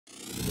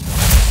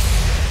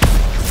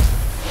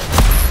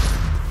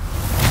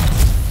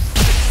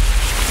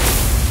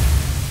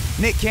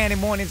Nick Cannon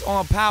Mornings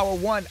on Power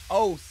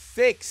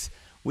 106.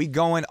 We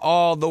going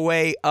all the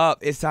way up.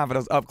 It's time for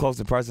those up close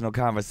and personal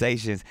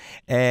conversations.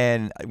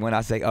 And when I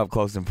say up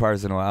close and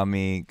personal, I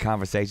mean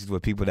conversations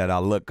with people that I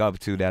look up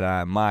to, that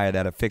I admire,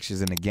 that are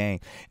fixtures in the game.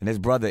 And this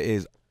brother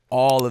is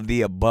all of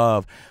the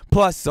above,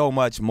 plus so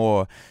much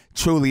more.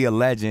 Truly a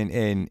legend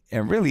and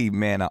really,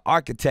 man, an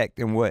architect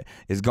in what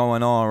is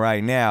going on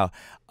right now.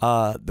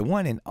 The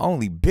one and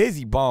only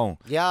Bizzy Bone.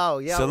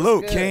 Yo,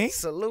 salute, King.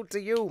 Salute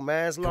to you,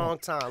 man. It's a long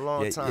time.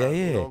 Yeah.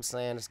 You know what I'm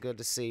saying? It's good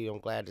to see you. I'm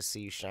glad to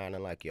see you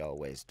shining like you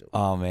always do.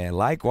 Oh, man,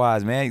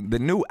 likewise, man. The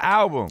new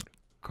album,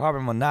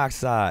 Carbon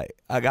Monoxide,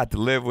 I got to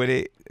live with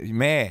it.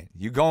 Man,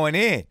 you going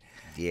in.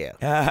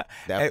 Yeah,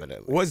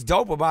 definitely. What's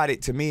dope about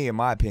it, to me, in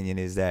my opinion,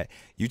 is that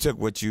you took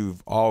what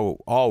you've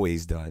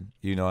always done,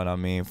 you know what I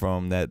mean,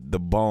 from the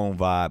Bone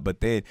vibe, but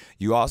then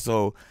you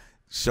also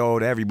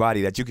showed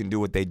everybody that you can do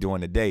what they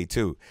doing today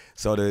too.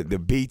 So the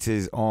beats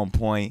is on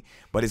point,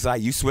 but it's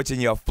like you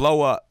switching your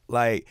flow up.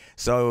 Like,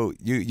 so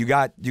you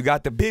got the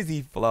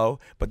Bizzy flow,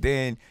 but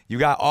then you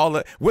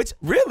got which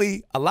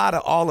really a lot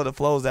of all of the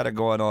flows that are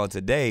going on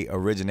today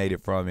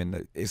originated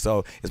from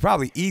so it's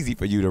probably easy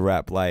for you to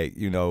rap, like,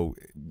 you know,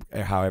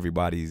 how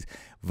everybody's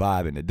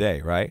vibing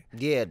today, right?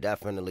 Yeah,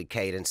 definitely.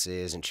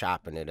 Cadences and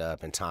chopping it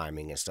up and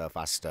timing and stuff.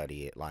 I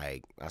study it.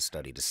 Like, I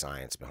study the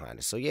science behind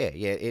it. So yeah,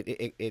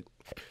 it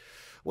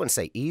wouldn't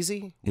say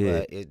easy,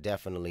 but it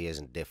definitely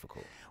isn't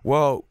difficult.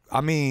 Well,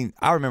 I mean,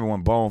 I remember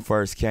when Bone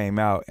first came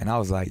out, and I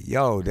was like,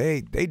 yo,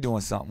 they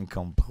doing something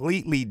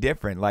completely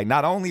different. Like,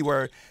 not only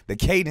were the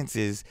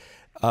cadences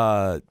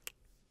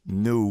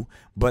new,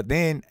 but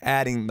then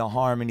adding the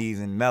harmonies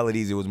and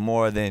melodies, it was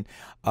more than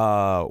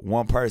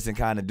one person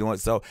kind of doing.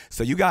 So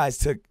you guys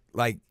took,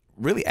 like,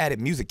 really added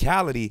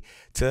musicality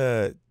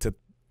to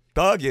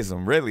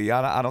thuggism, really.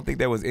 I don't think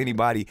there was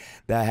anybody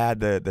that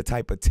had the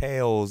type of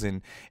tales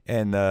and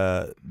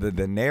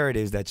the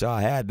narratives that y'all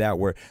had that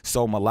were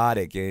so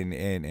melodic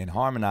and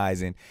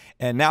harmonizing.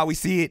 And now we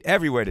see it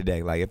everywhere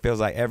today. Like, it feels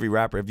like every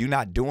rapper, if you're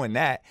not doing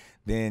that,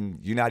 then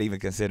you're not even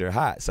considered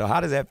hot. So how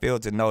does that feel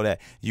to know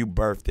that you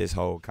birthed this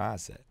whole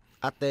concept?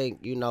 I think,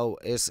 you know,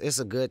 it's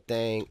a good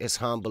thing. It's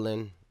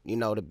humbling, you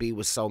know, to be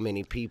with so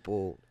many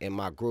people in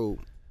my group.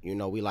 You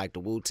know, we like the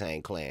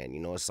Wu-Tang Clan. You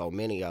know, it's so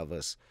many of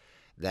us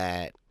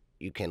that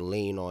you can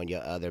lean on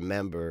your other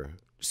member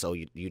so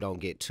you don't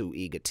get too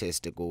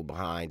egotistical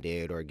behind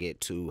it or get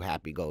too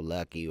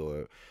happy-go-lucky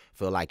or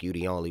feel like you're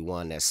the only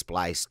one that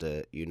spliced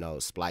the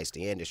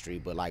industry.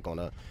 But like on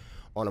a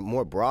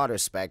more broader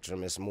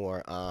spectrum, it's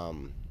more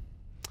I'm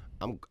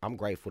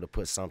grateful to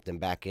put something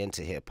back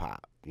into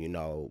hip-hop, you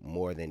know,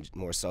 more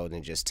so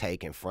than just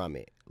taking from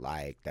it.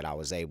 Like, that I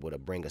was able to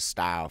bring a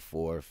style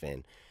forth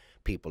and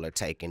people are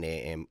taking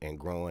it and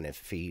growing and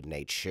feeding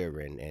their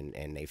children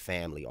and their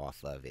family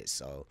off of it.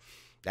 So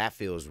that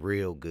feels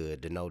real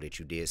good to know that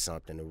you did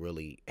something to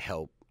really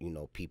help, you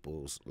know,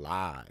 people's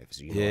lives,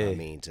 you know what I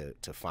mean, to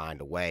find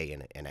a way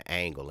and an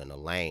angle and a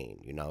lane,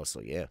 you know.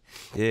 So yeah.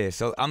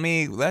 So I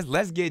mean,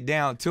 let's get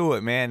down to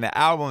it, man. The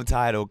album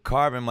title,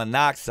 Carbon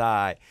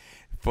Monoxide,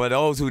 for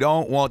those who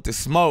don't want to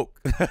smoke.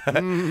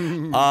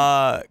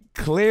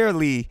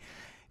 Clearly,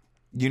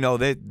 you know,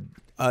 that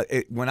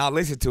when I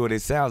listen to it,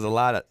 it sounds a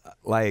lot of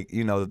like,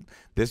 you know,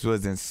 this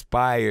was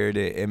inspired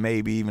and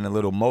maybe even a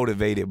little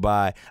motivated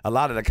by a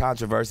lot of the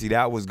controversy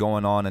that was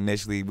going on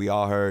initially. We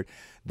all heard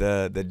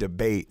the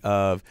debate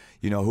of,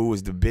 you know, who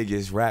was the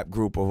biggest rap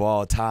group of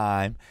all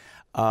time.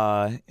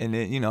 And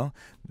then, you know,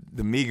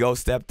 the Migos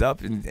stepped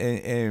up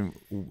and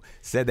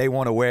said they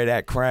want to wear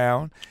that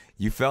crown.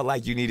 You felt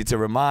like you needed to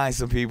remind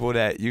some people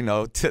that, you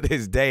know, to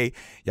this day,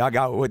 y'all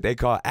got what they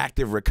call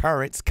active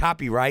recurrence,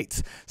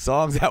 copyrights,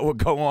 songs that will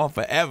go on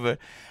forever.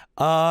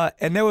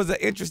 And there was an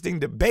interesting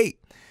debate,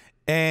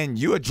 and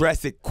you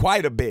addressed it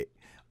quite a bit.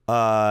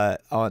 On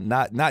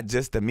not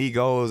just the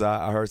Migos.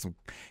 I heard some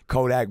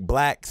Kodak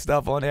Black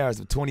stuff on there,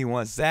 some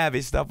 21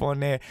 Savage stuff on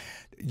there.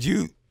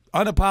 You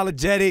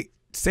unapologetic,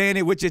 saying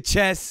it with your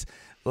chest.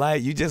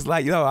 Like, you just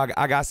like, yo,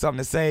 I got something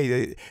to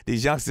say.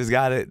 These youngsters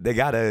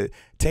gotta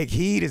take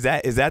heed. Is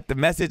that the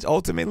message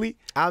ultimately?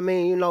 I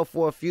mean, you know,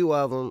 for a few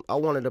of them, I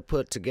wanted to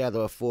put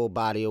together a full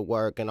body of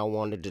work, and I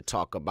wanted to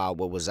talk about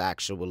what was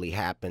actually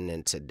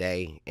happening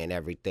today and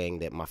everything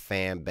that my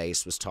fan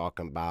base was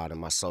talking about and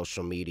my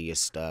social media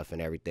stuff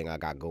and everything I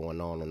got going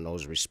on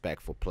those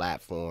respectful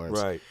platforms.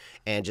 Right.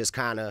 And just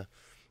kind of,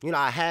 you know,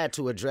 I had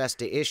to address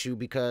the issue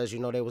because, you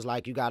know, they was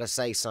like, you got to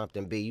say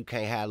something, B. You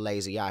can't have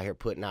Lazy out here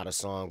putting out a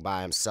song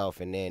by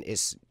himself, and then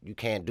you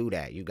can't do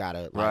that. You got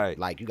to,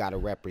 like, you got to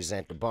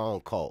represent the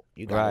Bone cult.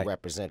 You got to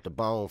represent the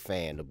Bone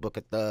fan, the Book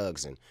of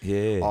Thugs, and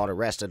all the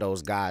rest of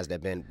those guys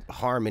that been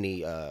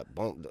Harmony,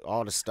 Bone,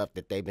 all the stuff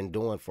that they've been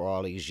doing for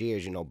all these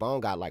years. You know, Bone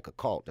got like a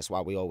cult. That's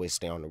why we always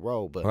stay on the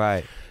road.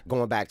 But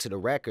going back to the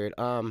record,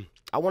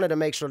 I wanted to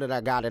make sure that I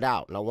got it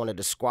out, and I wanted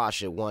to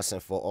squash it once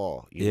and for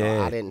all. You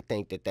know, I didn't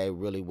think that they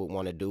really would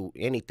want to do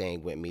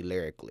anything with me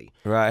lyrically.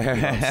 Right.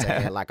 You know what I'm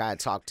saying? Like, I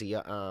talked to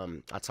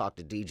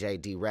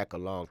DJ D-Rec a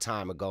long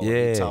time ago,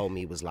 and he told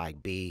me, he was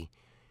like, B,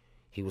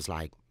 he was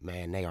like,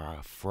 man, they are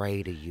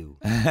afraid of you.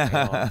 They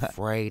are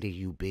afraid of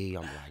you, B.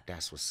 I'm like,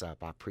 that's what's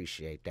up. I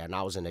appreciate that. And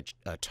I was in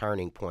a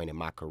turning point in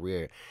my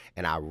career,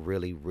 and I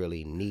really,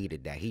 really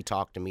needed that. He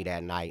talked to me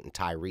that night, and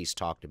Tyrese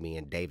talked to me,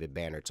 and David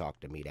Banner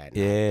talked to me that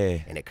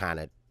night. And it kind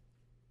of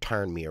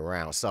turned me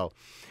around. So,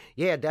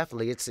 yeah,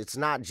 definitely. It's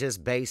not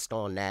just based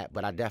on that,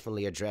 but I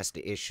definitely addressed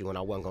the issue, and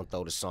I wasn't going to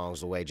throw the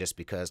songs away just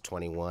because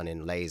 21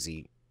 and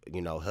Lazy,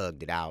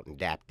 hugged it out and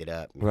dapped it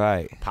up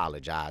and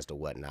apologized or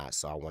whatnot.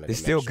 So I wanted it's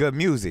to still make sure. good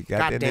music. At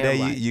the end of the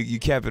day, right. you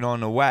kept it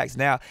on the wax.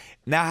 Now,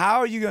 how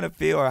are you gonna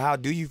feel, or how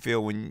do you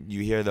feel when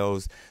you hear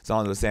those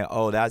songs that saying,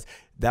 "Oh, that's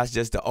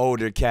just the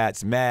older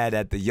cats mad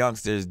at the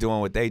youngsters doing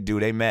what they do.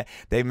 They mad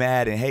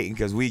and hating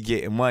because we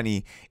getting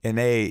money, and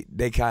they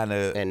kind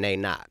of and they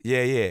not."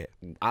 Yeah.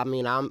 I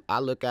mean, I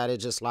look at it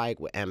just like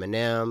with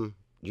Eminem.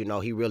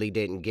 He really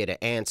didn't get an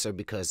answer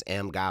because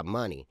M got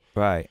money.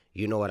 Right.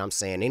 You know what I'm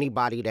saying?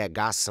 Anybody that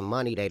got some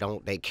money,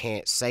 they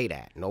can't say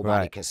that.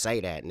 Nobody can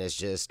say that. And it's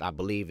just, I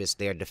believe it's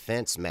their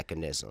defense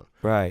mechanism.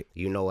 Right.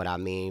 You know what I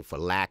mean? For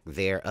lack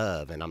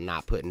thereof. And I'm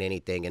not putting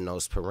anything in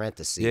those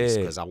parentheses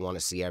because I want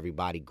to see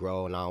everybody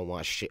grow, and I don't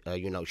want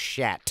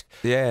shat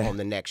on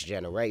the next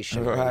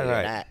generation.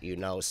 Right.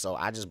 That, so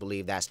I just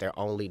believe that's their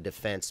only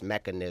defense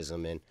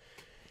mechanism. And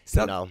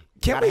so,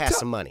 gotta have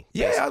some money.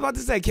 Yeah, I was about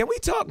to say, can we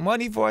talk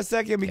money for a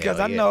second? Because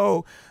I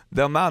know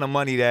the amount of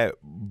money that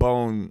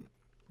Bone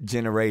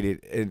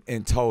generated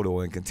in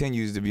total and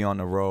continues to be on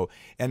the road.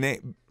 And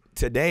then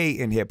today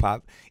in hip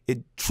hop, it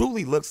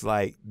truly looks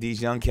like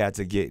these young cats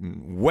are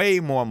getting way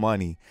more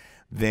money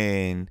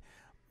than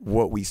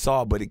what we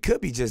saw, but it could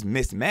be just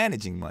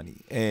mismanaging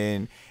money.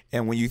 And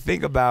when you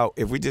think about,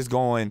 if we're just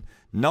going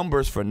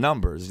numbers for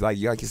numbers, like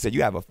you said,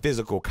 you have a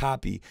physical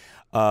copy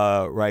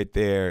right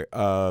there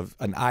of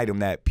an item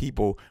that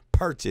people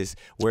purchase,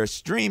 where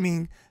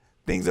streaming,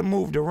 things are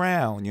moved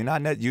around.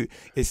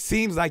 It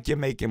seems like you're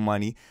making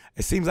money.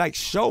 It seems like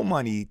show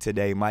money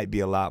today might be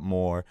a lot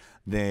more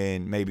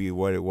than maybe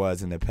what it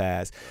was in the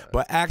past.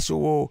 But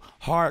actual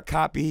hard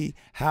copy,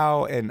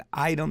 how an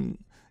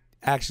item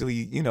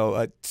actually,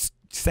 a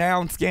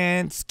sound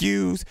scan,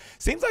 SKUs,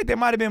 seems like there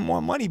might have been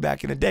more money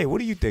back in the day. What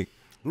do you think?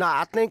 No,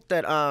 I think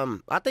that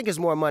I think it's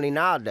more money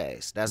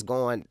nowadays that's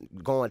going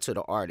to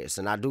the artists,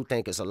 and I do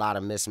think it's a lot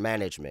of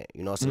mismanagement.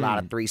 It's a lot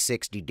of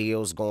 360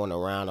 deals going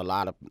around. A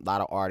lot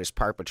of artists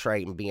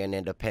perpetrating being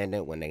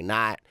independent when they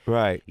not.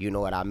 Right. You know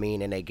what I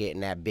mean? And they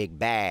getting that big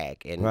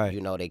bag, and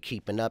they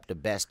keeping up the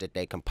best that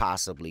they can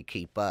possibly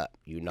keep up.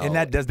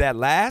 And does that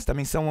last? I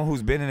mean, someone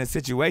who's been in a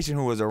situation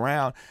who was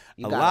around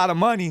lot of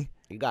money.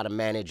 You got to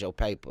manage your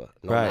paper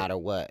no matter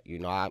what.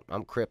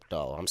 I'm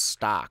crypto. I'm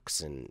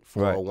stocks and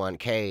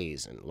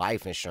 401ks and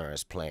life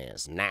insurance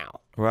plans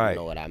now. Right. You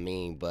know what I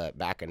mean? But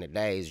back in the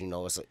days,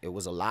 it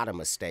was a lot of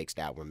mistakes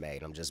that were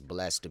made. I'm just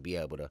blessed to be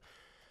able to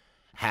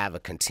have a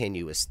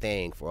continuous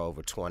thing for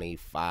over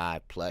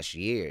 25 plus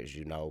years.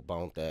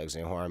 Bone Thugs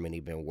and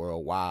Harmony been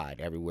worldwide,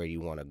 everywhere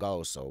you want to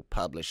go. So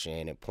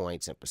publishing and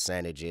points and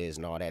percentages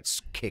and all that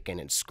kicking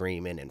and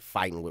screaming and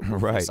fighting with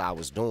what I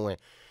was doing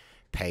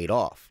paid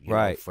off, you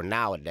know, for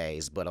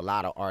nowadays. But a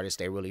lot of artists,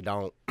 they really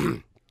don't.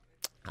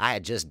 I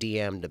had just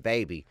DM'd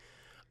DaBaby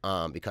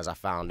because I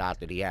found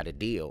out that he had a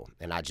deal,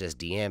 and I just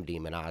DM'd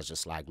him, and I was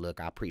just like, look,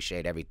 I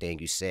appreciate everything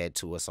you said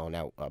to us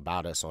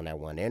about us on that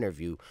one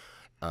interview.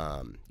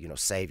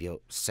 Save your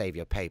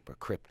paper,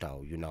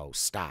 crypto,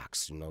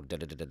 stocks,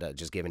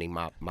 just giving him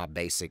my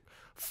basic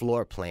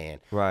floor plan.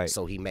 Right.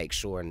 So he makes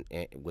sure, and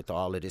with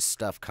all of this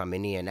stuff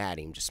coming in at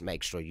him, just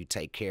make sure you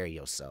take care of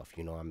yourself.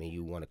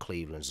 You want a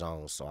Cleveland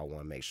zone, so I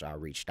want to make sure I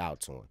reached out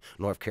to him.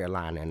 North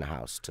Carolina in the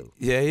house, too.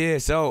 Yeah.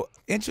 So,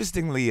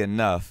 interestingly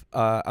enough,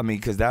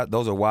 because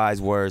those are wise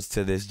words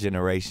to this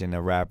generation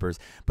of rappers,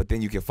 but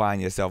then you can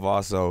find yourself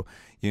also,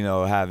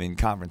 having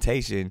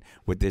confrontation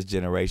with this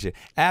generation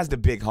as the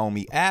big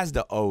homie, as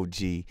the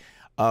OG,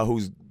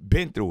 who's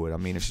been through it. I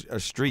mean, a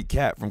street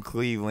cat from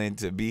Cleveland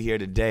to be here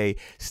today,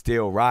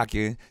 still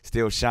rocking,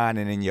 still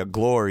shining in your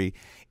glory.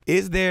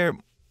 Is there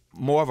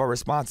more of a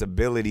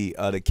responsibility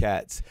of the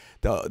cats,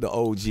 the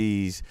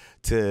OGs,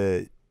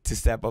 to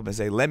step up and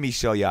say, let me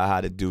show y'all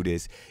how to do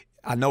this?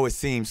 I know it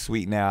seems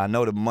sweet now. I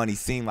know the money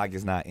seems like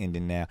it's not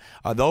ending now.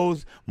 Are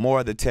those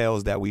more of the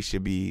tales that we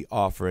should be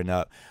offering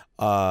up?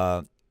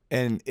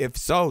 And if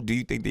so, do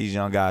you think these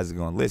young guys are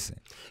going to listen?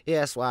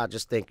 Yeah, that's why I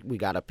just think we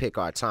got to pick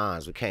our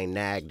times. We can't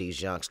nag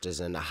these youngsters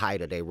in the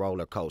height of their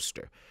roller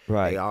coaster.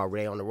 Right. They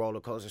already on the roller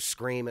coaster,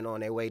 screaming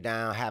on their way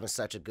down, having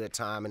such a good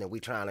time, and then we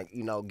trying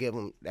to, give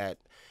them that.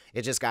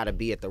 It just got to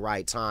be at the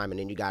right time, and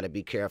then you got to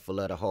be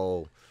careful of the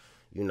whole,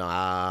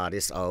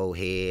 this old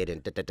head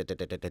and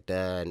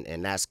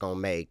and that's gonna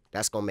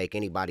make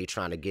anybody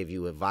trying to give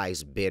you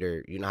advice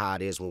bitter. You know how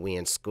it is when we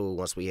in school.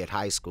 Once we hit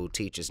high school,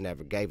 teachers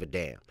never gave a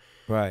damn.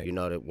 Right. You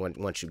know, that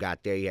once you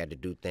got there, you had to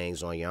do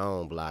things on your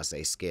own,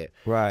 blase skip.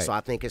 Right. So I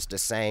think it's the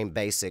same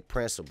basic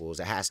principles.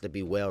 It has to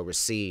be well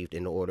received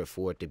in order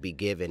for it to be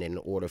given, in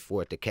order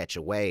for it to catch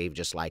a wave,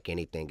 just like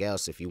anything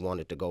else. If you want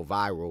it to go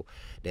viral,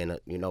 then,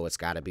 you know, it's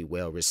got to be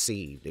well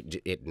received.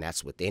 And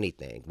that's with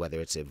anything, whether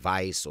it's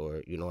advice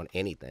or, you know,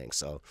 anything.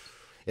 So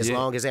as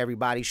long as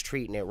everybody's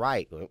treating it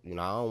right, you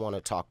know, I don't want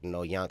to talk to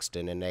no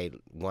youngster and they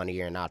one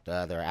ear and out the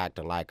other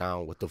acting like, I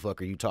don't, what the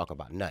fuck are you talking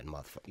about? Nothing,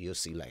 motherfucker. You'll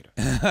see later.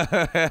 You know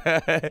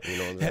what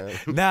I'm saying?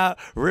 Now,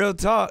 real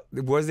talk,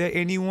 was there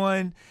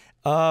anyone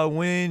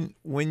when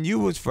you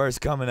was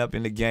first coming up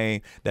in the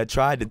game that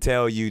tried to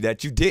tell you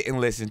that you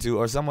didn't listen to,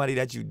 or somebody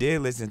that you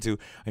did listen to,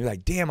 and you're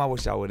like, damn, I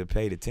wish I would have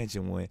paid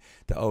attention when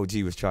the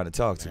OG was trying to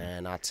talk to me?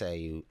 Man, I tell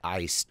you,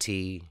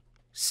 Ice-T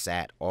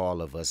sat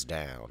all of us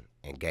down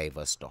and gave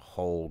us the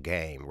whole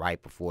game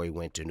right before he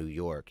went to New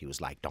York. He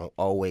was like, don't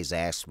always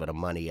ask for the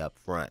money up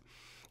front.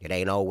 It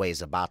ain't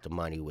always about the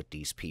money with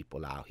these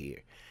people out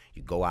here.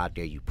 You go out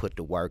there, you put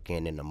the work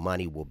in, and the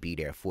money will be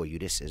there for you.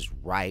 This is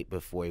right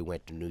before he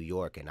went to New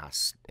York, and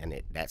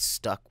that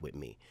stuck with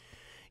me,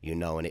 you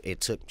know. And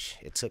it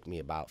took me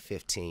about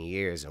 15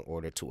 years in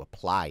order to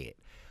apply it.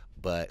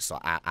 But so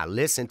I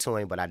listened to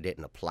him, but I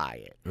didn't apply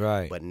it.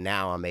 Right. But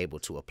now I'm able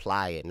to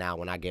apply it. Now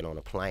when I get on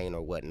a plane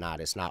or whatnot,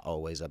 it's not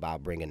always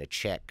about bringing a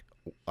check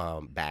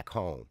back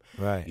home.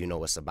 Right. You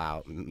know, it's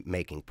about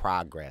making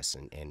progress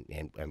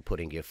and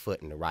putting your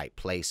foot in the right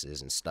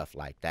places and stuff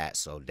like that.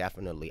 So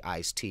definitely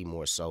Ice-T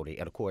more so. And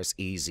of course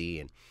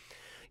Eazy, and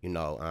you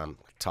know,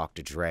 talked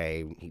to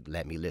Dre. He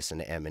let me listen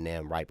to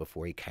Eminem right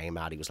before he came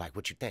out. He was like,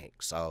 what you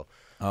think? So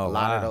a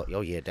lot of those,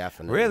 oh yeah,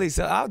 definitely. Really?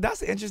 So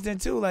that's interesting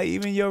too. Like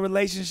even your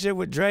relationship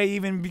with Dre,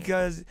 even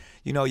because,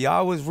 you know,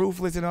 y'all was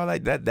ruthless and all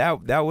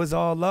that was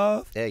all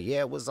love? Yeah,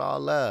 it was all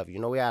love. You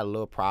know, we had a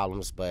little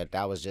problems, but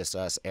that was just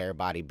us,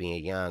 everybody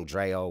being young.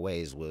 Dre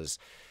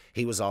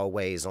he was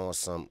always on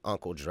some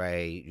Uncle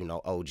Dre, you know,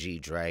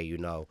 OG Dre, you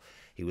know.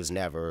 He was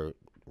never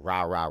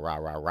rah, rah, rah,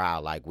 rah, rah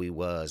like we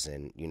was.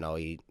 And, you know,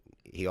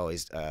 he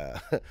always, my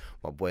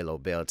boy Lil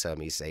Bell tell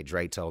me, he say,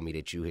 Dre told me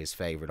that you his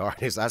favorite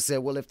artist. I said,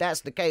 well, if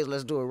that's the case,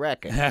 let's do a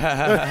record.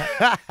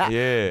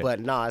 Yeah. But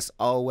no, it's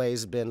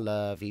always been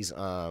love. He's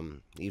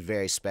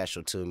very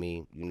special to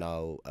me. You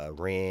know,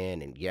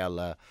 Ren and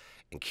Yella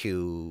and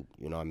Cube,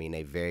 you know what I mean?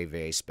 They very,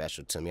 very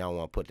special to me. I don't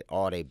want to put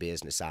all their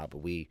business out, but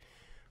we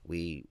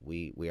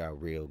are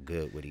real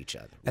good with each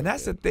other. And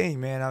that's the thing,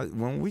 man.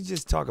 When we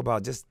just talk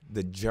about just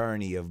the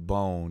journey of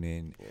Bone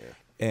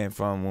and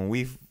from when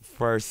we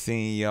first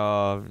seen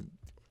y'all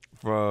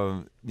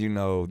from, you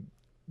know,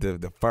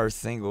 the first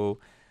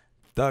single,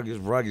 Thuggish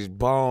Ruggish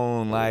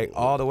Bone, like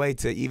all the way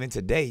to even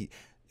today,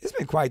 it's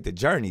been quite the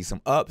journey.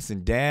 Some ups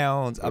and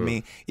downs. I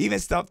mean, even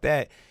stuff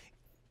that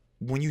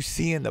when you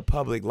see in the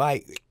public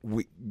light,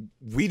 we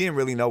didn't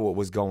really know what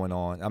was going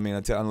on. I mean,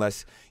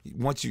 unless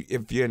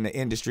if you're in the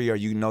industry or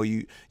you know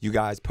you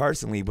guys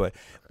personally, but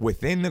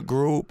within the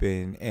group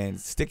and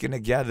sticking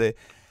together,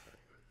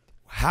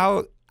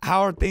 how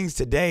are things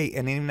today?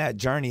 And in that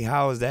journey,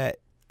 how has that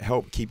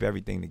helped keep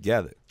everything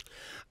together?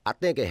 I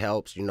think it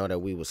helps, you know, that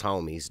we was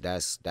homies.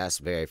 That's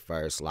very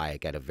first.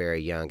 Like at a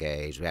very young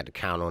age, we had to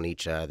count on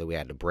each other. We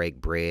had to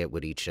break bread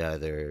with each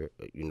other.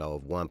 You know,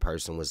 if one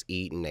person was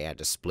eating, they had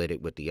to split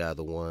it with the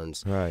other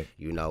ones. Right.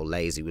 You know,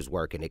 Lazy was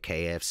working at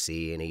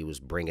KFC and he was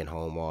bringing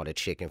home all the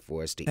chicken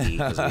for us to eat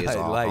because we was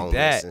all like homeless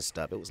that. and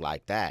stuff. It was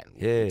like that.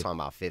 Yeah. We're talking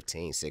about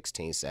 15,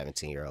 16,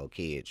 17-year-old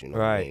kids. You know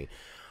right. what I mean?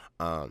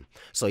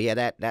 So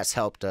yeah, that's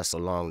helped us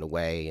along the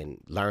way, and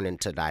learning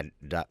to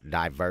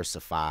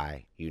diversify,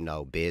 you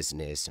know,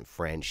 business and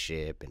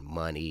friendship and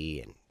money,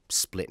 and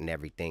splitting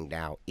everything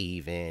down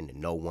even, and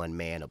no one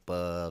man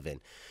above, and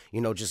you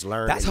know, just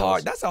learning. That's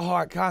hard. That's a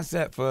hard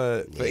concept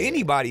for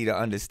anybody to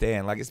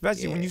understand. Like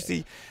especially when you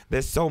see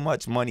there's so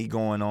much money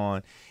going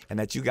on, and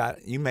that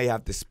you may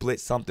have to split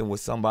something with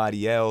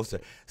somebody else,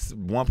 or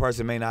one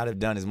person may not have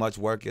done as much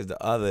work as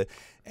the other.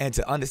 And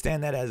to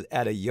understand that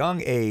at a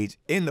young age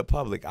in the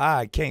public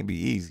eye can't be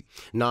easy.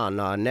 No,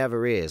 it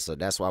never is. So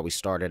that's why we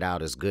started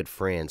out as good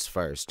friends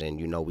first. And,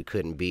 you know, we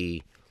couldn't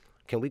be,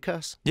 can we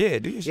cuss? Yeah,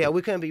 do you? Yeah,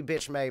 we couldn't be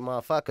bitch-made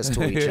motherfuckers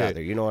to each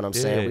other. You know what I'm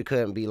saying? We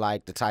couldn't be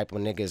like the type of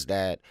niggas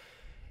that,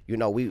 you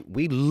know,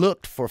 we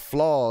looked for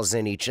flaws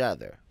in each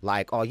other.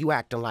 Like, oh, you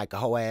acting like a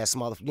hoe ass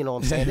motherfucker. You know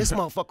what I'm saying? This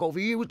motherfucker over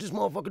here, what this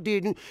motherfucker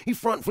did, and he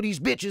fronting for these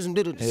bitches and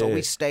did it. So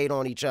we stayed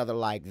on each other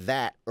like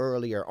that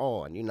earlier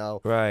on, you know?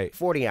 Right.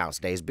 40-ounce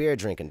days, beer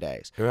drinking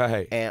days.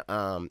 Right.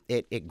 And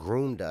it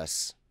groomed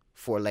us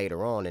for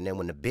later on. And then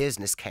when the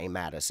business came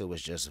at us, it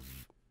was just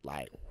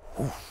like,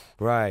 whew.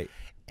 Right.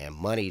 And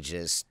money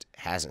just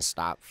hasn't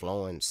stopped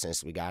flowing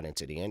since we got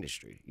into the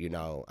industry, you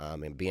know?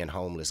 And being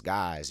homeless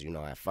guys, you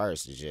know, at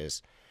first,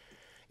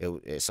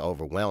 it's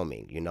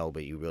overwhelming, you know,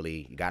 but you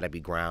got to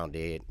be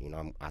grounded. You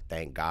know, I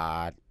thank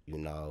God, you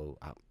know,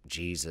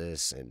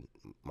 Jesus and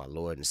my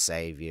Lord and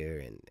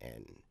Savior, and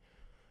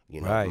You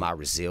know, my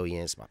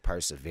resilience, my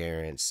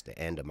perseverance, the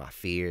end of my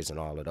fears and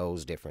all of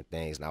those different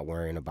things, not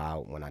worrying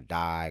about when I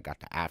die, got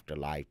the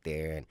afterlife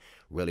there, and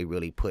really,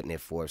 really putting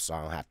it forth so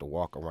I don't have to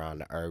walk around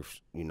the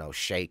earth, you know,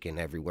 shaking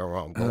everywhere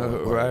I'm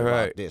going.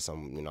 About this,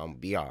 I'm gonna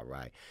be all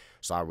right.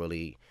 So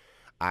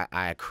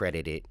I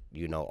accredited,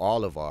 you know,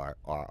 all of our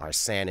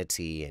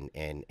sanity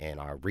and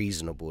our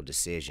reasonable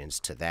decisions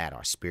to that,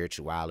 our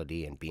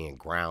spirituality and being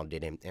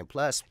grounded. And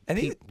plus,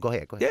 go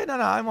ahead. Yeah, no,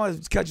 I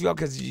want to cut you off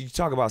because you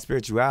talk about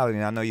spirituality,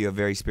 and I know you're a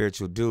very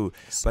spiritual dude.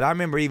 But I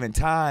remember even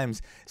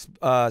times,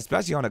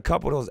 especially on a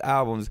couple of those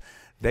albums,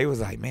 they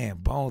was like, man,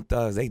 Bone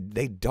Thugs, they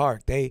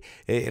dark.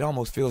 It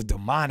almost feels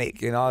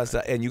demonic and all that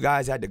stuff. And you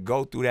guys had to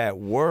go through that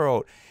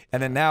world.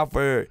 And then now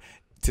to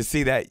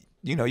see that,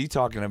 you know, you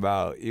talking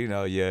about, you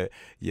know, your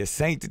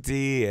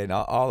sanctity and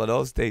all of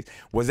those things.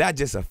 Was that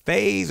just a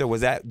phase, or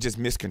was that just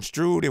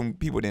misconstrued and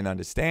people didn't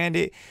understand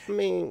it? I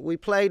mean, we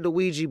played the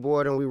Ouija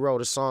board and we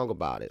wrote a song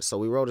about it. So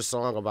we wrote a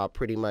song about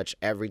pretty much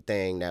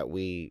everything that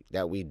we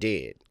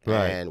did.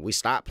 Right. And we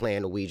stopped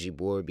playing the Ouija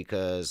board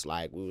because,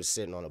 like, we was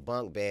sitting on a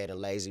bunk bed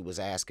and Lazy was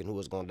asking who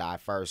was going to die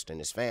first in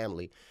his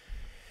family.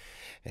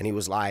 And he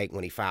was like,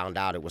 when he found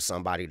out it was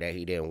somebody that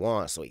he didn't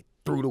want, so he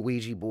threw the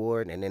Ouija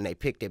board, and then they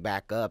picked it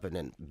back up, and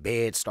then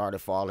beds started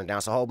falling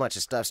down. So a whole bunch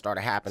of stuff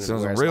started happening. So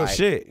some real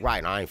shit. Right,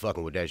 and I ain't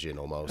fucking with that shit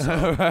no more.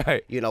 So,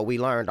 right. You know, we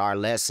learned our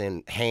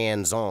lesson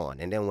hands-on.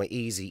 And then when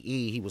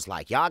Eazy-E, he was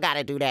like, y'all got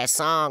to do that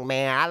song,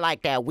 man. I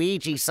like that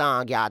Ouija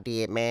song y'all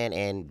did, man.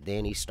 And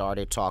then he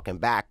started talking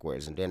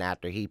backwards. And then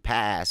after he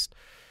passed,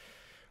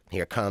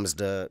 here comes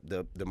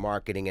the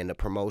marketing and the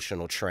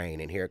promotional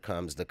train, and here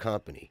comes the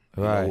company.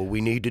 Right. You know what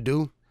we need to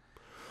do?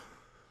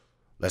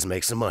 Let's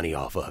make some money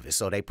off of it.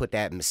 So they put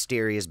that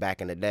mysterious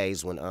back in the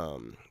days when,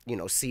 you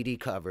know, CD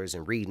covers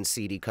and reading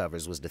CD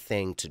covers was the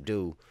thing to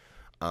do.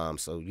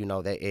 So, you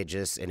know, that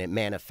it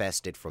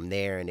manifested from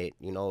there, and it,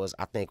 you know,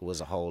 I think it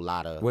was a whole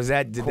lot of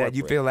did that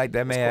you feel like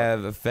that may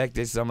have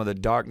affected some of the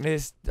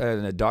darkness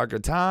in the darker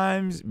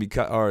times,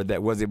 or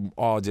that was it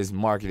all just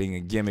marketing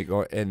and gimmick,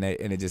 and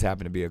it just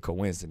happened to be a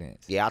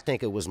coincidence? Yeah, I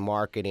think it was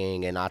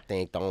marketing, and I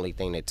think the only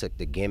thing that took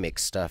the gimmick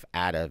stuff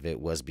out of it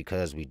was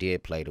because we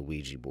did play the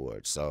Ouija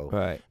board.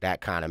 So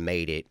that kind of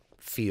made it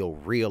feel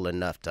real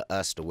enough to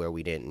us to where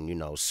we didn't, you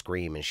know,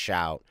 scream and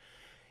shout,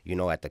 you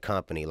know, at the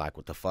company, like,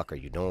 what the fuck are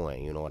you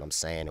doing? You know what I'm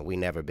saying? And we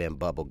never been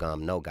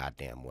bubblegum no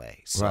goddamn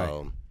way.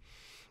 So,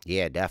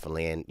 yeah,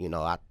 definitely. And, you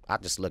know, I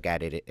just look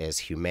at it as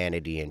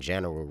humanity in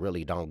general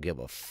really don't give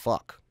a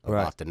fuck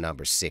about the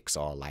number 6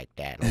 all like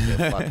that. Don't give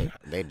a fuck.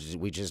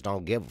 We just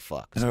don't give a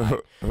fuck. It's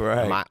like,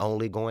 am I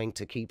only going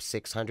to keep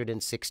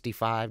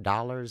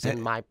 $665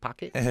 in my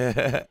pocket?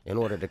 In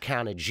order to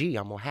count a G,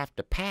 I'm going to have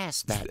to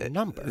pass that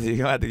number. You're going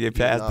to have to get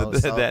past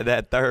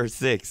that third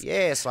 6.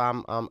 Yeah,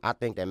 so I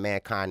think that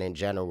mankind in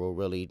general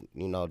really,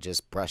 you know,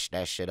 just brush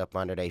that shit up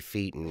under their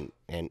feet and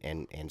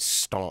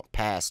stomp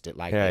past it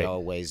like they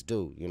always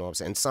do. You know what I'm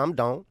saying? And some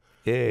don't.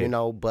 Yeah. You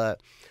know, but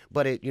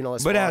it, you know,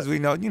 but as we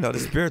know, you know, the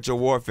spiritual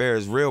warfare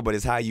is real, but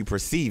it's how you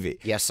perceive it.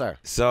 Yes, sir.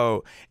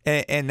 So,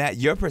 and that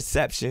your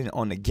perception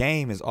on the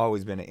game has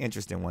always been an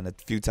interesting one. A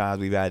few times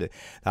we've had the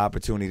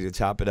opportunity to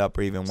chop it up,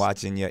 or even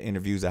watching your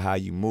interviews of how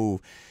you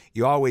move.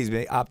 You always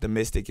been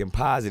optimistic and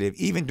positive,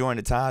 even during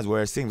the times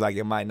where it seems like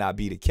it might not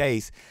be the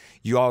case.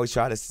 You always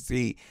try to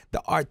see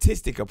the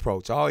artistic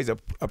approach. I always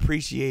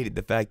appreciated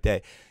the fact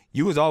that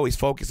you was always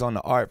focused on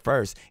the art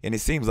first. And it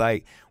seems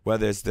like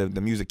whether it's the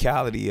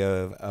musicality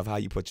of how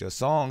you put your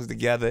songs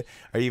together,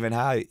 or even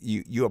how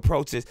you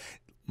approach this,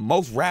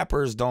 most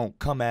rappers don't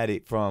come at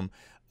it from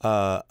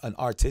an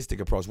artistic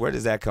approach. Where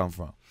does that come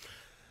from?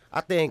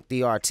 I think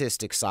the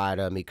artistic side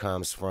of me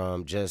comes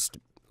from just,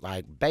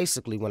 like,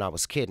 basically when I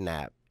was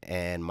kidnapped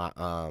and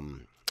I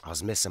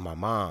was missing my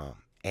mom.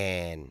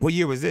 And what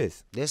year was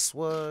this? This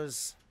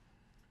was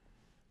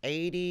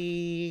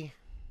 80...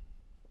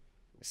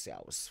 See, I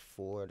was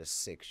 4 to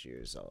 6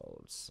 years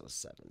old, so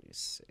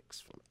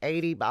 76 from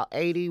about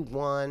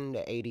 81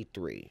 to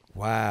 83.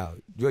 Wow,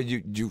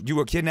 you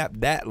were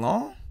kidnapped that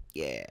long?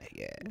 Yeah.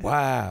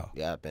 Wow.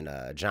 Yep,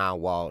 and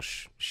John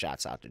Walsh,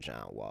 shouts out to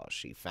John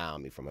Walsh. He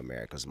found me from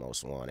America's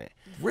Most Wanted.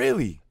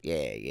 Really?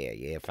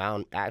 Yeah.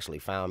 Actually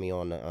found me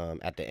on the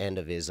at the end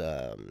of his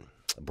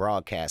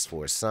broadcast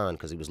for his son,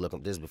 because he was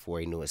looking this before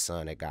he knew his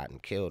son had gotten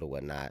killed or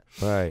whatnot.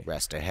 Right.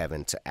 Rest in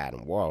heaven to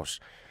Adam Walsh.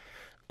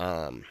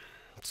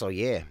 So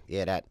yeah,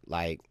 that,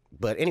 like,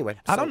 but anyway.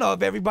 I don't know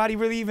if everybody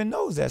really even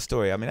knows that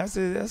story. I mean,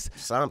 that's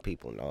some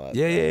people know it.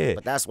 Yeah.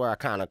 But that's where I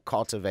kind of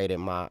cultivated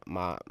my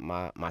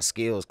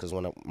skills, because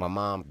when my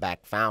mom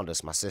back found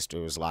us, my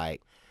sister was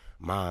like,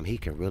 "Mom, he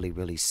can really,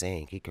 really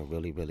sing. He can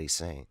really, really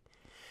sing."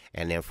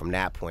 And then from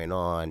that point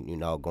on, you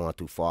know, going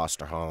through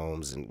foster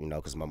homes, and, you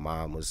know, because my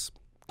mom was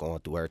going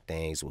through her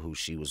things with who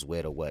she was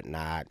with or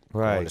whatnot,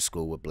 going to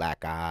school with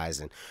black eyes,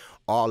 and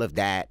all of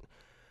that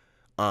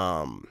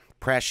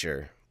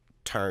pressure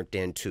turned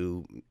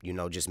into, you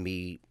know, just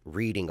me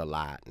reading a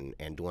lot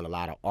and doing a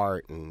lot of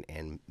art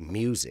and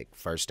music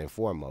first and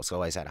foremost. So I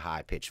always had a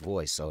high-pitched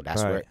voice, so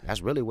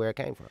that's really where it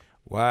came from.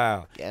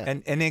 Wow. Yeah.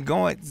 And then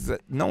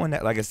knowing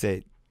that, like I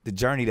said, the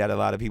journey that a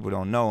lot of people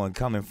don't know, and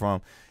coming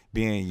from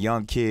being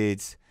young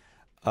kids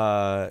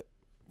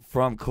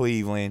from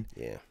Cleveland,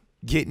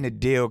 getting a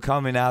deal,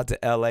 coming out to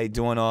LA,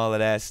 doing all of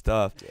that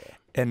stuff,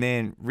 and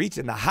then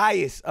reaching the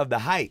highest of the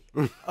height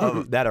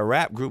of that a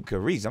rap group could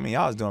reach. I mean,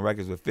 y'all was doing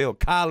records with Phil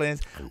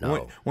Collins,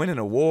 winning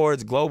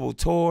awards, global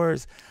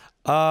tours.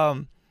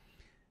 And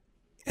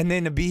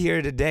then to be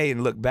here today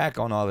and look back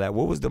on all that,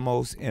 what was the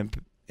most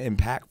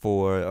impactful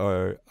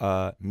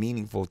or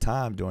meaningful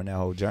time during that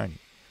whole journey?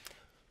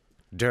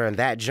 During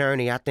that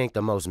journey, I think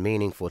the most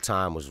meaningful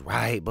time was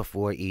right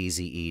before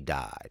Eazy-E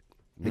died,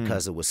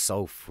 because it was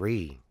so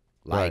free.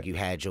 Like, you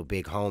had your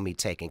big homie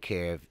taking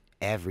care of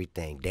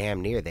everything,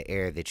 damn near the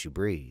air that you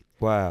breathe.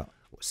 Wow.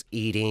 Was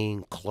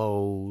eating,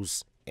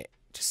 clothes,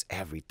 just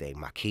everything.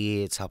 My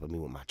kids, helping me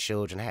with my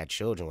children. I had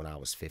children when I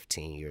was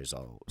 15 years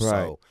old. Right.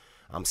 So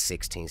I'm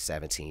 16,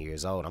 17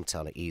 years old. I'm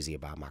telling Eazy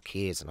about my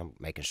kids, and I'm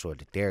making sure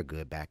that they're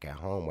good back at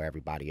home where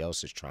everybody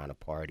else is trying to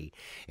party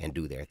and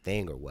do their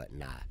thing or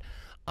whatnot.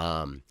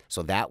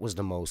 So that was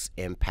the most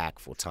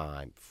impactful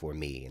time for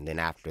me. And then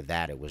after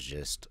that, it was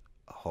just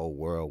a whole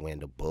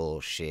whirlwind of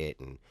bullshit,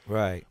 and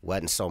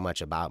wasn't so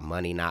much about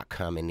money not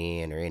coming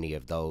in or any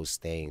of those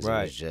things. It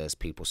was just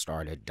people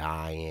started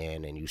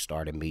dying, and you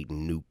started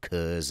meeting new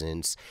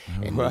cousins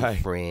and new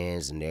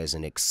friends, and there's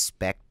an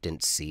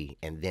expectancy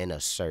and then a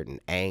certain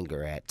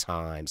anger at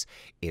times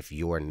if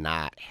you're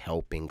not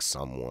helping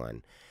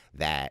someone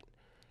that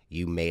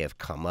you may have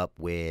come up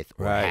with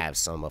or have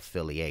some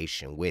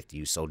affiliation with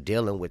you. So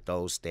dealing with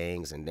those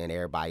things, and then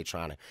everybody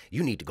trying to,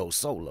 you need to go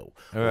solo.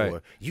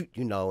 Or, you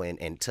know,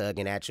 and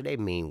tugging at you. They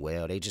mean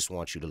well. They just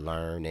want you to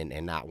learn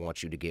and not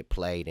want you to get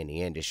played in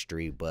the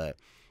industry. But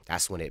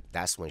that's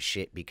when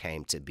shit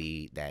became to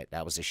be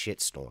that was a shit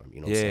storm.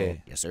 You know what I'm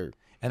saying? Yes, sir.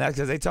 And that's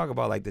because they talk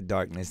about like the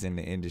darkness in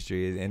the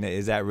industry, and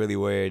is that really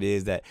where it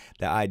is? That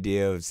the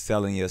idea of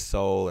selling your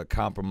soul or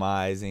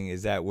compromising,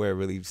 is that where it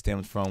really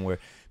stems from? Where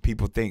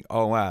people think,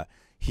 oh wow,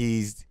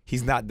 he's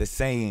not the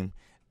same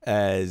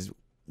as,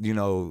 you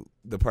know,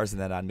 the person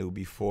that I knew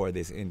before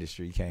this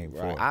industry came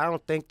forth. I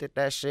don't think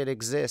that shit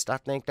exists. I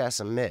think that's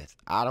a myth.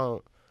 I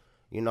don't,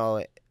 you know,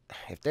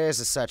 if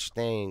there's a such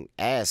thing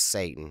as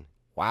Satan,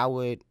 why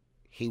would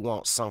he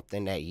want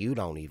something that you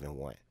don't even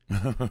want?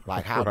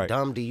 Like, how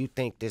dumb do you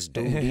think this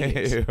dude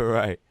is?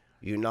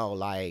 You know,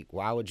 like,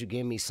 why would you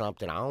give me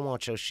something? I don't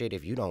want your shit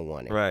if you don't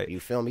want it. You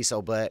feel me?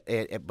 So, but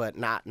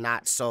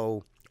not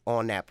so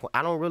on that point.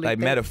 I don't really like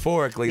think,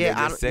 metaphorically, they're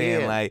just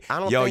saying like,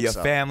 yo, your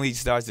so. family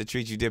starts to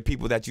treat you. The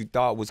people that you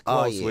thought was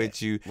close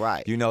with you,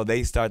 you know,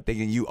 they start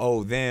thinking you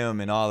owe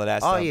them and all of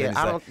that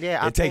stuff.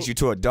 It takes you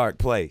to a dark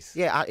place.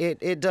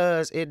 It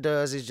does.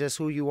 It's just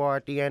who you are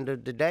at the end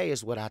of the day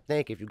is what I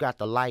think. If you got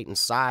the light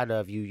inside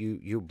of you,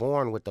 you're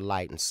born with the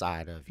light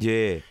inside of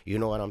you. You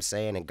know what I'm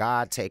saying? And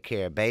God take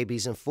care of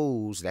babies and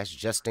fools. That's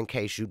just in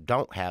case you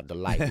don't have the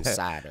light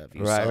inside of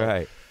you.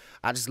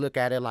 I just look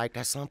at it like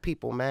that. Some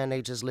people, man,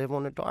 they just live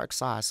on the dark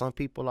side. Some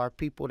people are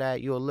people that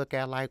you'll look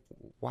at like,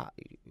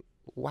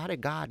 why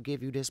did God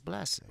give you this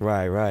blessing?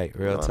 Real you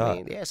know talk. I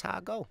mean? Yeah, that's how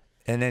I go.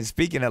 And then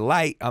speaking of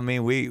light, I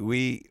mean,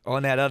 we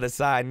on that other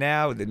side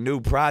now with the new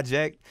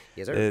project,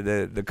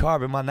 the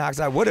carbon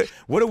monoxide. What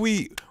are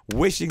we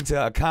wishing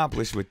to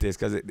accomplish with this?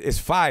 Because it's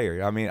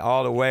fire. I mean,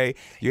 all the way.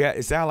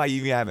 It sounds like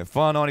you're having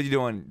fun on it. You're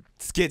doing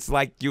skits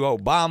like you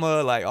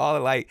Obama, like all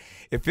of like.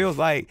 It feels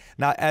like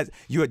now as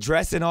you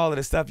addressing all of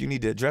the stuff you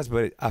need to address,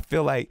 but I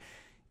feel like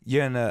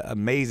you're in an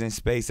amazing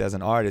space as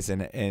an artist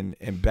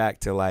and back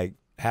to like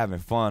having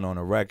fun on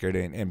a record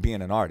and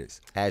being an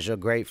artist. As your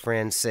great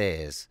friend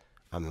says,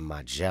 I'm in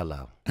my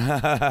jello.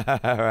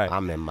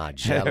 I'm in my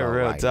jello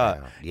right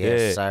now.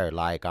 Yes, sir.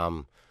 Like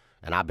and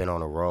I've been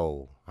on a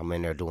roll. I'm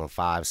in there doing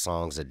 5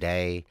 songs a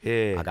day.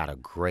 I got a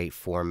great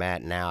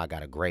format now. I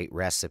got a great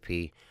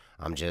recipe.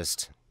 I'm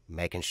just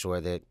making sure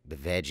that the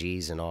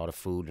veggies and all the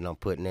food that I'm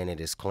putting in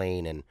it is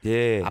clean. And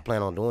I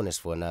plan on doing this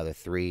for another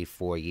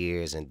 3-4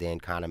 years, and then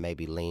kind of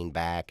maybe lean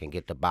back and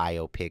get the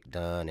biopic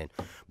done and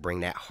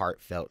bring that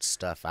heartfelt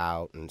stuff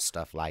out and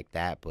stuff like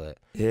that. But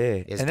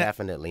it's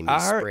definitely me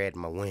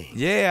spreading my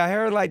wings. I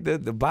heard like the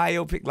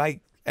biopic, like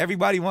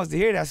everybody wants to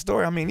hear that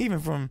story. I mean, even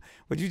from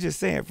what you just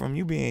saying, from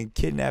you being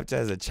kidnapped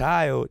as a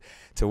child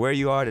to where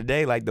you are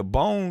today, like the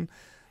Bone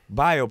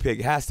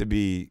biopic has to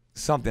be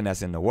something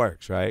that's in the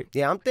works, right?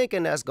 Yeah, I'm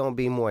thinking that's going to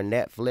be more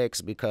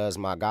Netflix because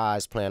my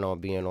guys plan on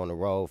being on the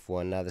road for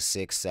another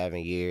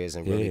 6-7 years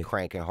and really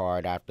cranking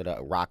hard after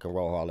the Rock and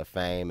Roll Hall of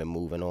Fame and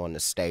moving on to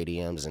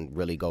stadiums and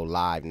really go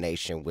live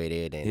nation with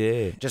it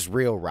and just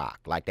real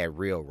rock, like that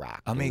real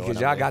rock. I mean, because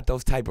y'all got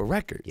those type of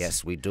records.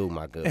 Yes, we do,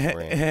 my good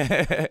friend.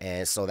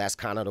 And so that's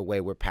kind of the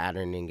way we're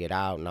patterning it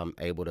out, and I'm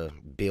able to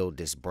build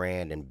this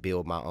brand and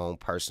build my own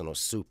personal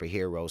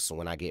superhero. So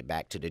when I get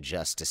back to the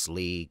Justice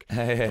League,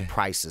 the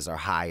prices are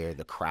higher higher,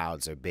 the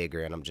crowds are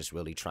bigger, and I'm just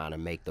really trying to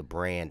make the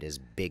brand as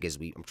big as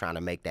I'm trying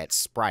to make that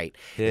Sprite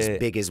as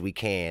big as we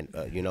can,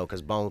 you know,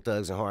 because Bone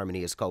Thugs and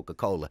Harmony is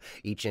Coca-Cola.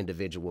 Each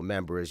individual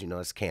member is, you know,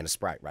 it's a can of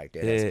Sprite right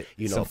there. That's,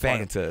 you know, some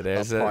Fanta.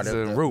 There's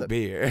some root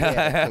beer.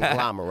 Yeah,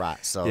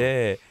 conglomerate. So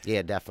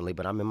yeah, definitely.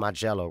 But I'm in my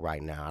jello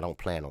right now. I don't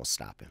plan on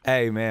stopping.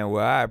 Hey man,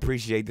 well I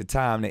appreciate the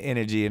time, the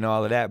energy, and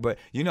all of that. But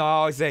you know, I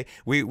always say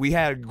we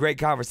had a great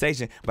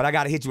conversation, but I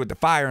got to hit you with the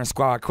firing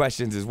squad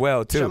questions as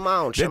well too. Come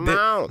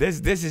on.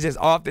 This is just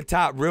off the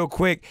top, real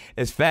quick,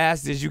 as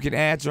fast as you can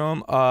answer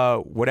them.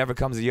 Whatever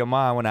comes to your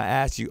mind when I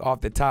ask you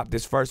off the top.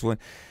 This first one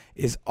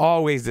is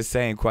always the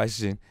same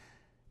question.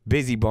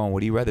 Bizzy Bone,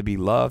 would he rather be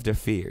loved or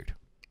feared?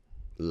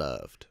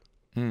 Loved.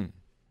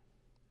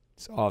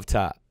 It's off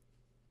top.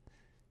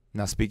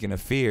 Now speaking of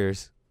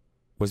fears,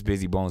 what's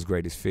Bizzy Bone's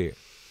greatest fear?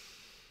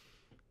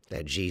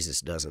 That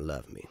Jesus doesn't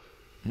love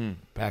me.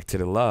 Back to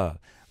the love.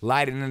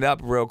 Lighting it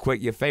up real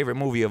quick. Your favorite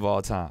movie of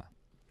all time?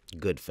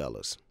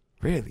 Goodfellas.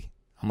 Really?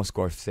 I'm a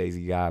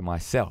Scorsese guy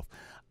myself.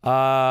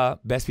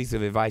 Best piece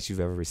of advice you've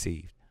ever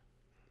received?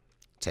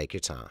 Take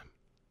your time.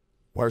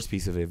 Worst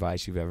piece of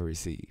advice you've ever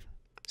received?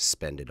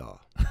 Spend it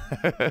all.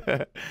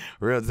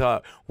 Real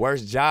talk.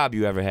 Worst job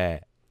you ever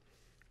had?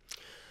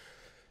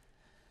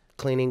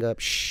 Cleaning up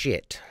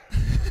shit.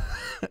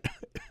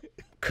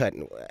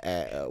 Cutting.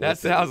 That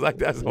sounds like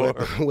that's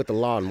horrible. With the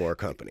lawnmower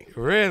company.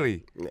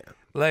 Really? Yeah.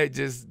 Like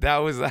that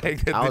was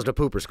like. I was the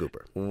pooper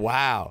scooper.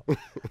 Wow.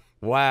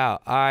 Wow.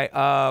 All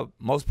right.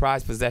 Most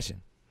prized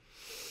possession?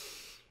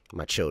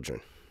 My children.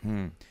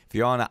 If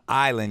you're on an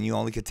island, you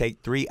only could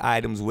take 3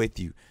 items with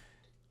you.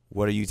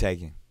 What are you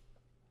taking?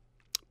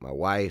 My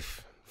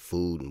wife,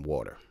 food, and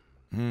water.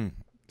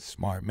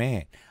 Smart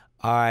man.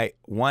 All right.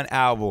 One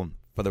album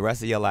for the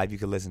rest of your life you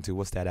could listen to.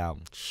 What's that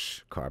album?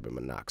 Carbon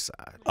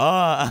monoxide.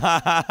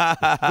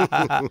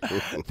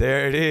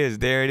 There it is.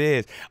 There it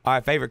is. All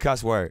right. Favorite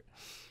cuss word?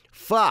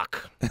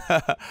 Fuck.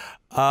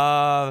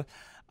 All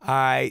right.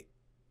 I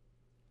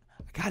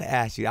gotta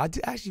ask you. I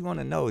actually want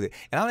to know that,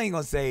 and I'm not even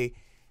gonna say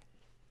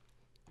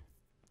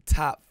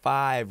top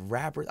 5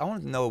 rappers. I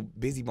want to know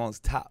Bizzy Bone's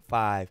top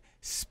 5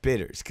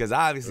 spitters, because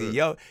obviously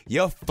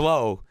your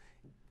flow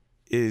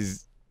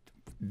is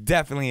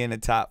definitely in the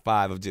top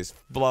 5 of just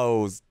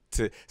flows.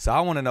 So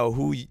I want to know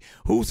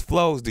whose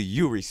flows do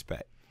you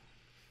respect?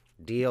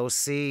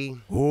 DOC.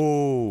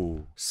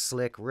 Ooh.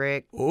 Slick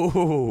Rick.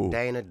 Ooh.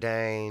 Dana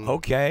Dane.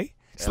 Okay.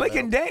 Slick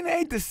and Dana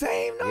ain't the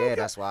same, though. Yeah,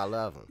 that's why I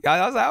love them.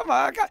 I was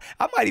like,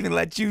 I might even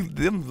let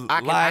them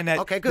line that.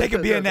 Okay, good. They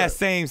could be in that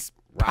same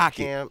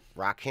pocket.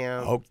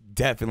 Rakim. Oh,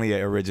 definitely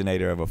an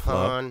originator of a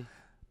flow.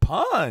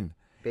 Pun.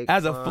 Big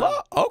As Pun. A flow?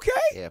 Okay.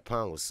 Yeah,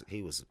 Pun was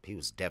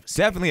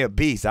devastating. Definitely a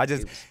beast. He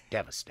was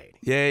devastating.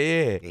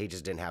 Yeah. He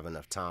just didn't have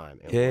enough time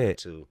in Yeah. order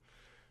to,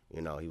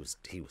 you know, he was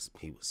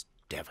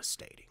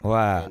devastating.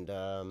 Wow.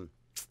 And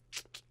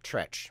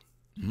Tretch.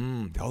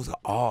 Those are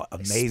all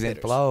amazing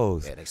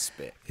flows. Yeah, they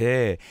spit.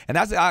 Yeah. And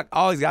I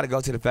always got to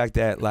go to the fact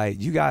that, like,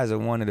 you guys are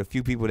one of the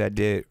few people that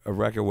did a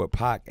record with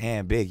Pac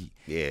and Biggie.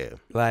 Yeah.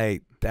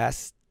 Like,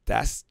 that's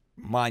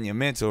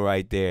monumental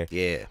right there.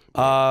 Yeah.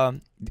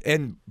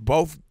 And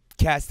both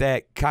cats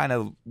that kind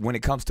of, when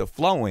it comes to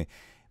flowing,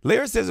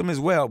 lyricism as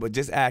well, but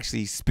just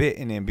actually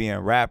spitting and being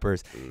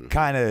rappers,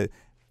 kind of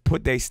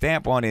put their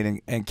stamp on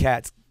it, and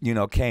cats, you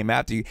know, came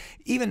after you.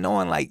 Even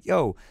knowing, like,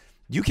 yo,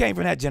 you came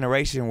from that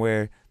generation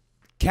where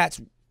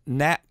cats,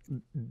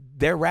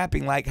 they're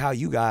rapping like how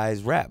you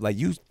guys rap. Like,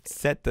 you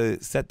set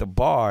the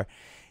bar.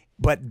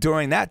 But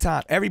during that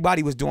time,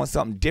 everybody was doing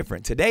something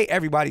different. Today,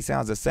 everybody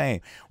sounds the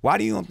same. Why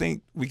do you don't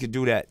think we could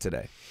do that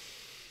today?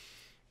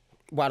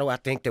 Why do I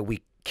think that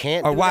we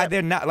can't? Or why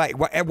they're not, like,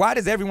 why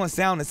does everyone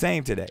sound the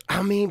same today?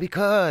 I mean,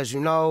 because, you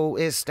know,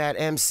 it's that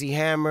MC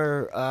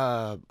Hammer,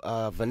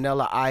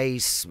 Vanilla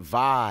Ice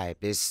vibe.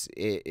 It's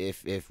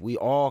if we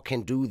all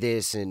can do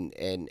this and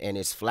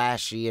it's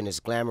flashy and it's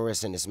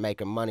glamorous and it's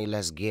making money,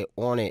 let's get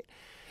on it.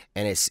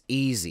 And it's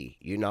easy,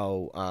 you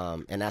know,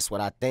 and that's what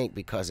I think,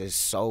 because it's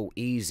so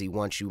easy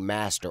once you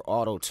master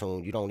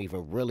auto-tune. You don't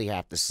even really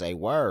have to say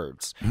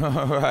words.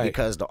 Right.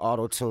 Because the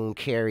auto-tune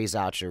carries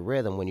out your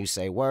rhythm. When you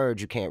say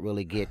words, you can't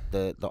really get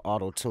the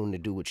auto-tune to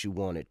do what you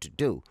want it to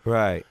do.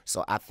 Right.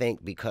 So I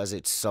think because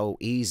it's so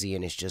easy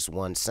and it's just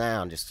one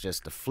sound, it's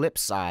just the flip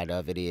side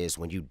of it is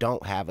when you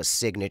don't have a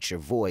signature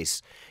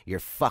voice, you're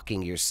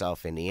fucking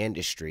yourself in the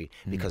industry,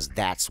 because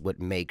that's what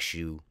makes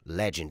you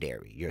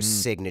legendary, your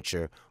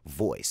signature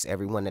voice.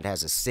 Everyone that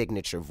has a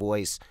signature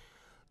voice,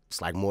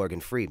 it's like Morgan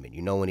Freeman.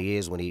 You know when he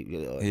is, when he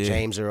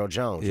James Earl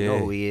Jones. You know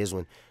who he is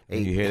when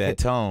you hear that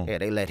tone. Yeah,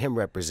 they let him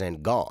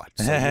represent God.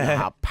 So you know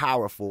how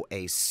powerful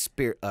a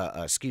signature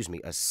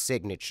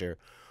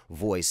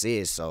voice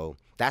is. So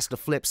that's the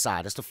flip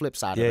side. That's the flip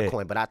side of the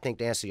coin. But I think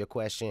to answer your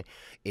question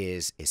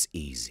is it's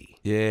easy.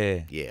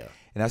 Yeah. Yeah.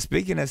 And now,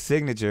 speaking of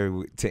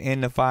signature, to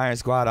end the firing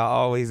squad, I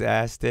always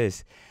ask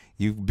this: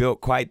 you've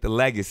built quite the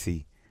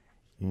legacy.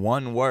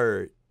 One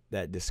word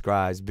that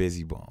describes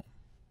Bizzy Bone.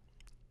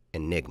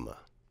 Enigma.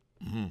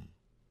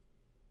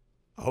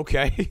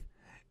 Okay.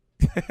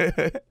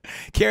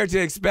 Care to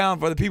expound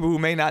for the people who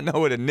may not know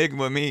what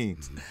enigma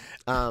means?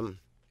 A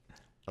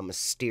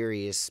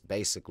mysterious,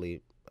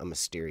 basically a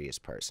mysterious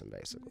person,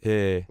 basically.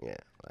 Yeah. Yeah.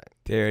 Like,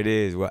 There it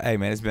is. Well, hey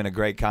man, it's been a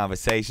great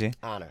conversation.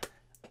 honor.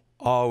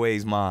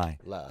 Always mine.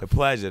 Love. The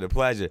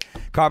pleasure.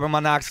 Carbon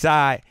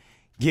monoxide.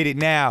 Get it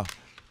now.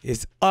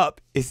 It's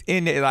up. It's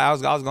in there. Like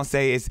I was gonna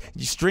say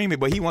you stream it,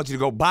 but he wants you to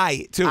go buy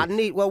it too. I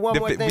need one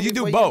more thing you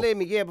do before both. you leave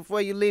me. Yeah,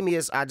 before you leave me,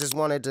 I just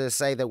wanted to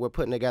say that we're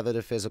putting together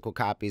the physical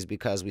copies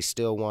because we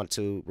still want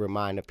to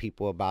remind the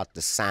people about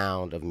the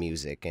sound of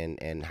music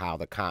and how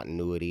the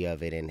continuity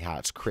of it and how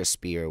it's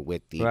crispier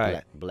with the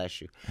Right. bless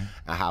you,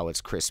 and how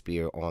it's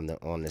crispier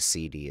on the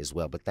CD as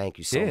well. But thank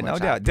you so much. Yeah, no I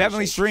doubt.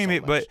 Definitely appreciate you stream so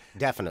it, but much.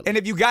 Definitely. And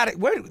if you got it,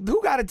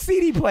 who got a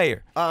CD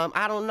player?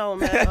 I don't know,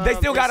 man. They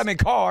still got them in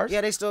cars.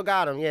 Yeah, they still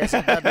got them. Yeah, it's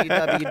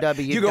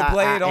www. You can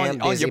play it on your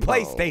Bizzy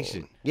Bone.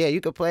 PlayStation. Yeah, you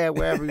can play it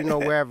wherever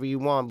wherever you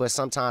want. But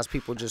sometimes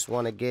people just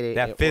want to get it.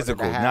 That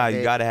physical. Nah,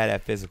 you gotta have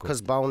that physical.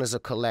 Because Bone is a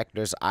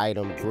collector's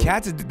item. Group.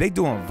 Cats, they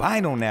doing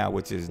vinyl now,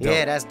 which is dope.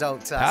 Yeah, that's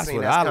dope too. That's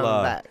what I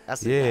love.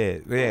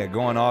 Yeah,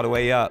 going all the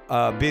way up.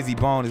 Bizzy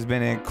Bone has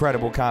been an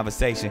incredible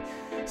conversation.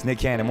 It's Nick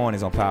Cannon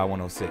Mornings on Power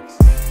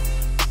 106.